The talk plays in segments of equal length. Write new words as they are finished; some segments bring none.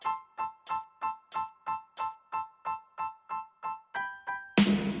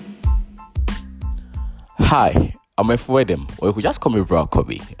Hi, I'm Efuedem, or you could just call me Bro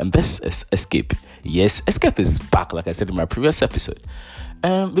Kobe, and this is Escape. Yes, Escape is back, like I said in my previous episode.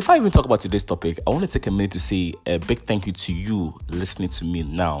 Before I even talk about today's topic, I want to take a minute to say a big thank you to you listening to me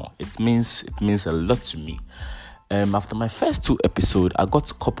now. It means a lot to me. After my first 2 episodes, I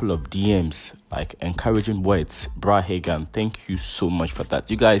got a couple of DMs, like encouraging words. Bra Hagan, thank you so much for that.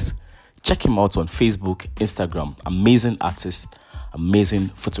 You guys, check him out on Facebook, Instagram. Amazing artist, amazing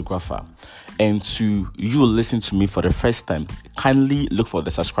photographer. And to you listening to me for the first time, kindly look for the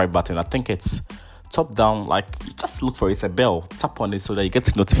subscribe button. I think it's top down, like just look for it, it's a bell. Tap on it so that you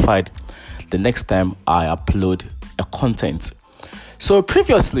get notified the next time I upload a content. So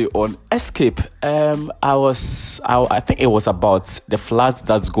previously on Escape, I think it was about the floods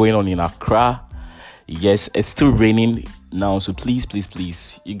that's going on in Accra. Yes, it's still raining now, so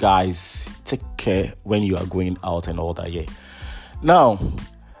please, you guys take care when you are going out and all that. Yeah. Now,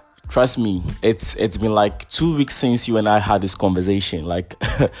 trust me, it's been like 2 weeks since you and I had this conversation. Like,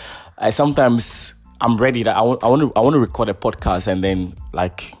 I'm ready that I want to record a podcast, and then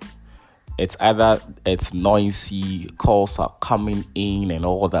like it's noisy, calls are coming in and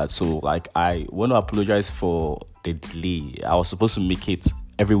all that. So like I want to apologize for the delay. I was supposed to make it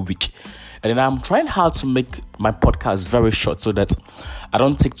every week, and then I'm trying hard to make my podcast very short so that I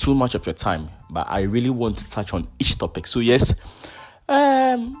don't take too much of your time. But I really want to touch on each topic. So yes,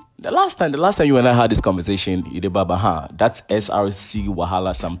 the last time you and I had this conversation, that's SRC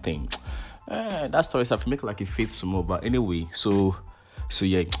Wahala something. That story have to make like a faith small, but anyway, so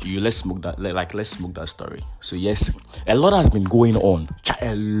yeah, let's smoke that story. So yes, a lot has been going on.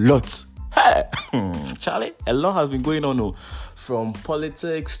 A lot. Charlie, a lot has been going on, from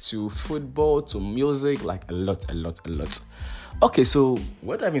politics to football to music, like a lot. Okay, so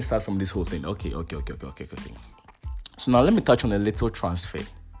where do I even start from this whole thing? Okay. So now let me touch on a little transfer.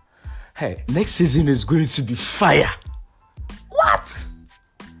 Hey, next season is going to be fire. What?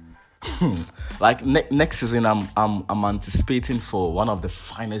 Like next season, I'm anticipating for one of the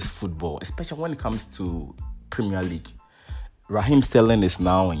finest football, especially when it comes to Premier League. Raheem Sterling is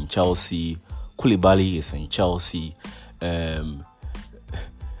now in Chelsea. Koulibaly is in Chelsea. I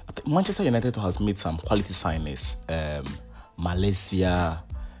think Manchester United has made some quality signings. Malaysia,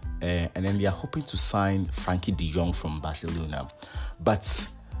 and then they are hoping to sign Frankie De Jong from Barcelona. But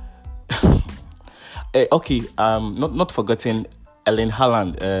okay, not forgetting, Erling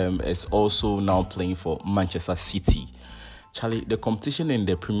Haaland is also now playing for Manchester City. Charlie, the competition in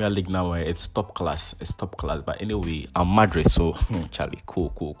the Premier League now, it's top class. But anyway, I'm Madrid, so Charlie,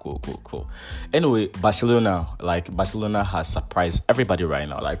 cool. Anyway, Barcelona has surprised everybody right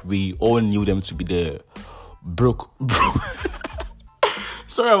now. Like, we all knew them to be the broke.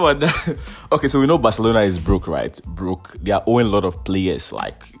 Sorry about that. Okay, so we know Barcelona is broke, right? Broke. They are owing a lot of players.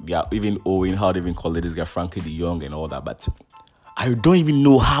 Like, they are even owing, how they even call it, this guy Frankie De Jong and all that. But I don't even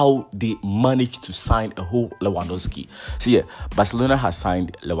know how they managed to sign a whole Lewandowski. So yeah, Barcelona has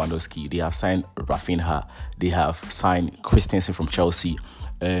signed Lewandowski. They have signed Rafinha. They have signed Christensen from Chelsea.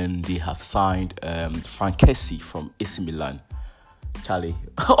 And they have signed Franck Kessie from AC Milan. Charlie.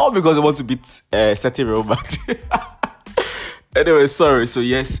 All because they want to beat Celtic Real Madrid. Anyway, sorry. So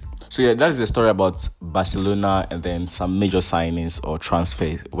yeah, that is the story about Barcelona and then some major signings or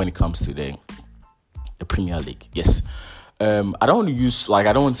transfer when it comes to the Premier League. Yes. I don't want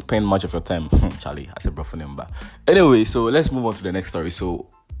to spend much of your time, Charlie. I said, bro, for number. Anyway, so let's move on to the next story. So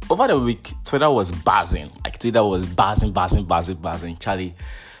over the week, Twitter was buzzing. Charlie,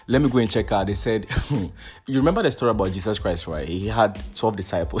 let me go and check out. They said, you remember the story about Jesus Christ, right? He had 12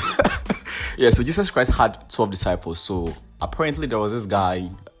 disciples. Yeah, so Jesus Christ had 12 disciples. So apparently there was this guy,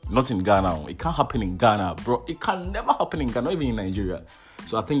 not in Ghana. It can't happen in Ghana, bro. It can never happen in Ghana, not even in Nigeria.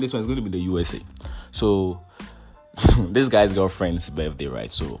 So I think this one is going to be the USA. So this guy's girlfriend's birthday,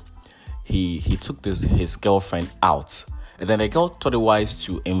 right? So he took his girlfriend out, and then the girl thought it wise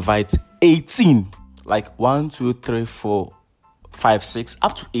to invite 18, like 1, 2, 3, 4, 5, 6,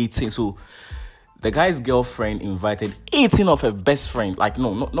 up to 18. So the guy's girlfriend invited 18 of her best friends, like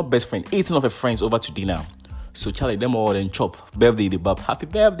not best friend, 18 of her friends over to dinner. So Charlie, them all then chop birthday, the bab, happy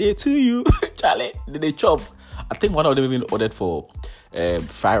birthday to you, Charlie. Did they chop? I think one of them even ordered for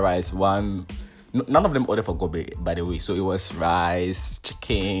fried rice. None of them ordered for gobe, by the way. So it was rice,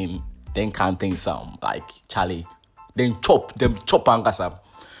 chicken, then canting some, like Charlie. Then chop and gasa.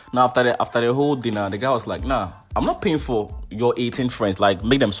 Now after the whole dinner, the guy was like, nah, I'm not paying for your 18 friends. Like,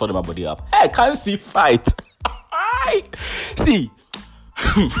 make them sort my body up. Hey, can't see fight. See.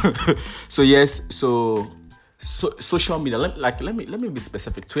 So yes, so social media. Let me be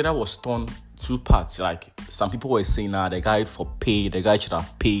specific. Twitter was torn 2 parts. Like, some people were saying, the guy should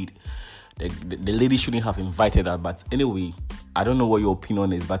have paid. the lady shouldn't have invited her. But anyway, I don't know what your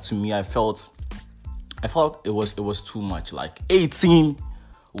opinion is, but to me, I felt it was too much. Like 18,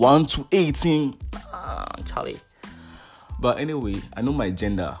 1 to 18, Charlie. But anyway, I know my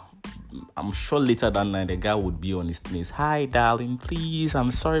gender. I'm sure later that night the guy would be on his knees. Hi, darling, please.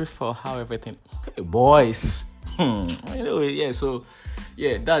 I'm sorry for how everything. Okay, boys. Anyway, yeah. So,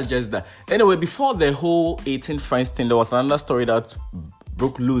 yeah, that's just that. Anyway, before the whole 18 friends thing, there was another story that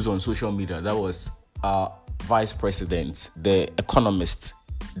broke loose on social media. That was Vice President, the economist,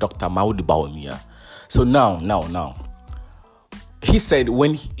 Dr. Maudi Bawumia. So now, he said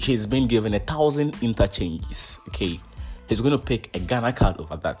when he's been given 1,000 interchanges, okay, he's going to pick a Ghana card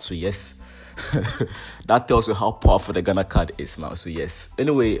over that. So yes, that tells you how powerful the Ghana card is now. So yes.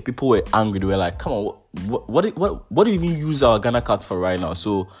 Anyway, people were angry. They were like, "Come on, what do you even use our Ghana card for right now?"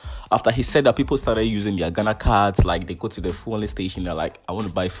 So after he said that, people started using their Ghana cards. Like they go to the fuel station, they're like, "I want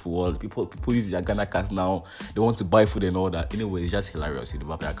to buy fuel." People use their Ghana cards now. They want to buy food and all that. Anyway, it's just hilarious.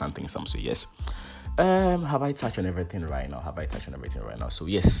 I can't think some. So yes. Have I touched on everything right now? So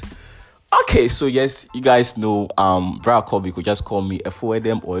yes. Okay, so yes, you guys know Bra Kobe could just call me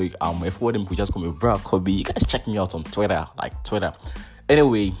FODM, or FODM could just call me Bra Kobe. You guys check me out on Twitter.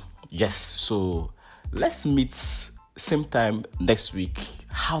 Anyway, yes, so let's meet same time next week.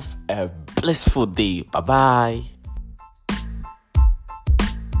 Have a blissful day. Bye-bye.